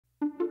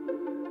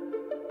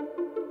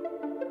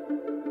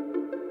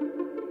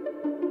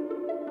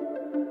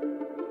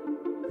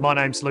My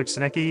name's Luke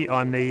Sernecki.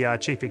 I'm the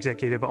Chief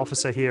Executive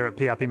Officer here at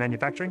PRP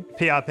Manufacturing.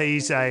 PRP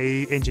is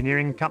an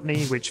engineering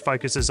company which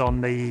focuses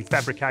on the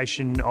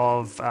fabrication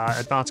of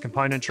advanced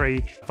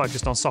componentry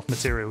focused on soft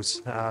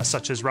materials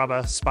such as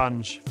rubber,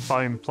 sponge,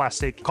 foam,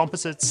 plastic,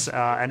 composites,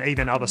 and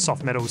even other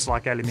soft metals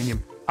like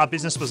aluminium. Our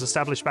business was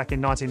established back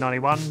in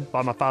 1991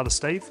 by my father,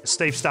 Steve.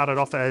 Steve started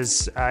off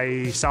as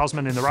a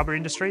salesman in the rubber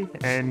industry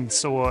and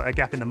saw a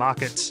gap in the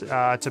market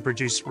to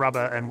produce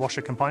rubber and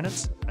washer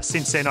components.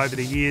 Since then, over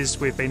the years,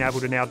 we've been able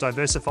to now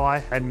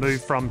diversify and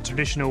move from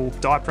traditional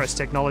die press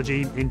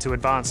technology into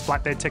advanced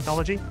flatbed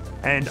technology.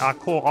 And our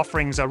core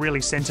offerings are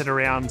really centered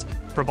around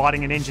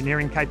providing an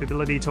engineering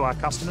capability to our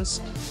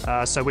customers.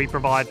 So we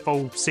provide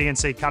full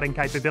CNC cutting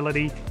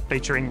capability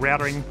featuring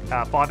routing,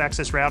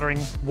 5-axis routing,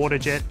 water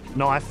jet,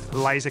 knife,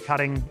 laser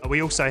cutting.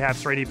 We also have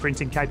 3D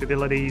printing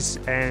capabilities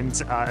and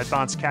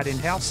advanced CAD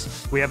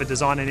in-house. We have a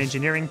design and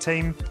engineering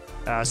team,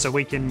 so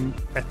we can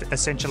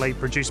essentially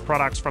produce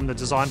products from the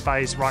design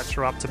phase right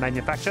through up to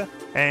manufacture.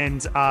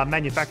 And our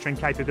manufacturing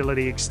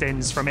capability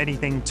extends from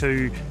anything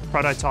to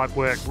prototype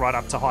work right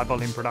up to high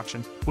volume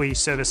production. We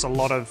service a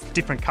lot of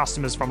different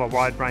customers from a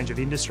wide range of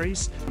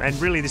industries. And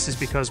really this is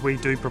because we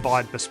do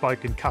provide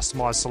bespoke and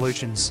customised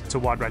solutions to a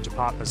wide range of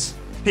partners.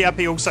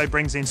 PRP also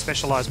brings in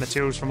specialised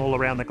materials from all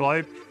around the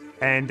globe.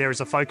 And there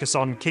is a focus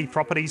on key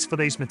properties for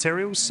these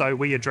materials. So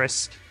we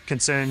address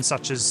concerns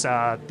such as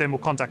thermal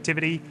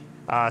conductivity,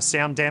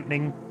 sound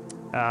dampening,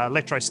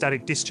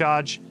 electrostatic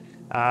discharge,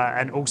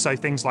 and also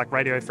things like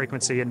radio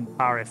frequency and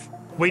RF.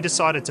 We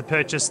decided to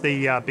purchase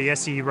the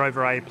Biesse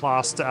Rover A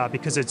Plast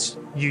because it's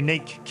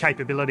unique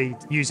capability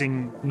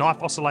using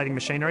knife oscillating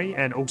machinery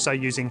and also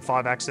using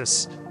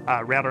 5-axis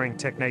routing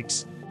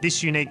techniques.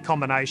 This unique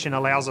combination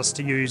allows us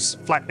to use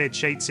flatbed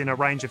sheets in a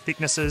range of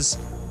thicknesses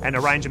and a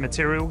range of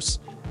materials.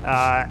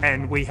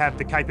 And we have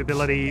the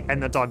capability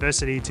and the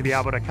diversity to be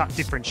able to cut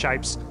different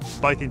shapes,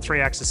 both in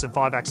 3-axis and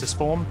 5-axis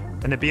form.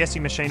 And the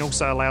Biesse machine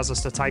also allows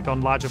us to take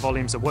on larger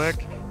volumes of work.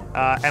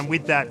 And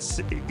with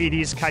that, it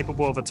is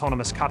capable of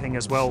autonomous cutting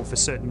as well for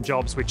certain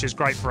jobs, which is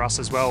great for us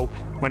as well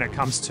when it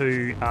comes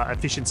to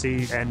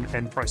efficiency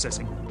and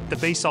processing. The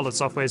B-Solid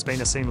software has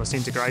been a seamless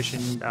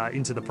integration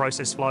into the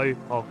process flow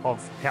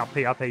of how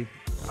PRP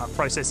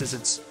processes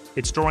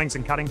its drawings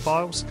and cutting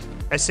files.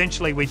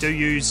 Essentially, we do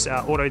use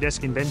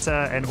Autodesk Inventor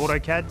and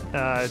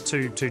AutoCAD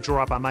to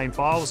draw up our main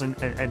files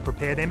and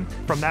prepare them.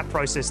 From that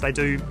process, they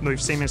do move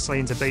seamlessly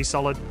into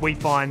B-Solid. We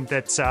find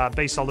that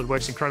B-Solid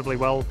works incredibly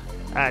well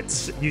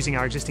at using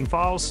our existing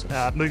files,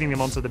 moving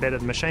them onto the bed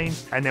of the machine,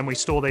 and then we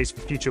store these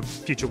for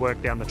future work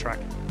down the track.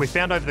 We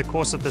found over the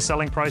course of the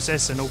selling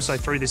process and also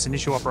through this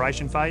initial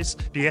operation phase,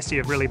 Biesse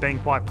have really been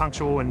quite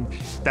punctual, and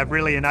they've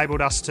really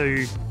enabled us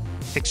to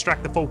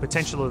extract the full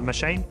potential of the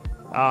machine.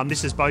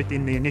 This is both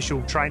in the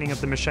initial training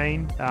of the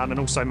machine and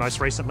also most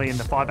recently in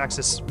the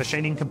 5-axis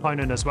machining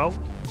component as well.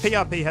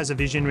 PRP has a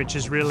vision which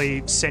is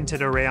really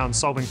centered around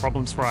solving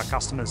problems for our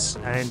customers,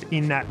 and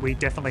in that we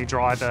definitely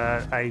drive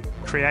a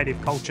creative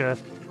culture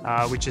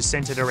which is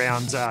centered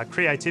around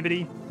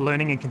creativity,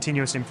 learning and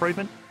continuous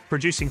improvement,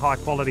 producing high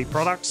quality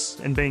products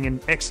and being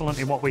excellent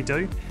in what we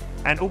do,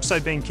 and also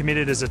being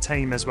committed as a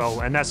team as well.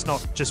 And that's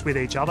not just with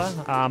each other,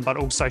 but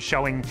also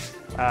showing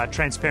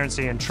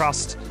transparency and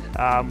trust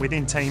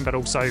within team, but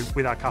also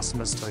with our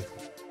customers too.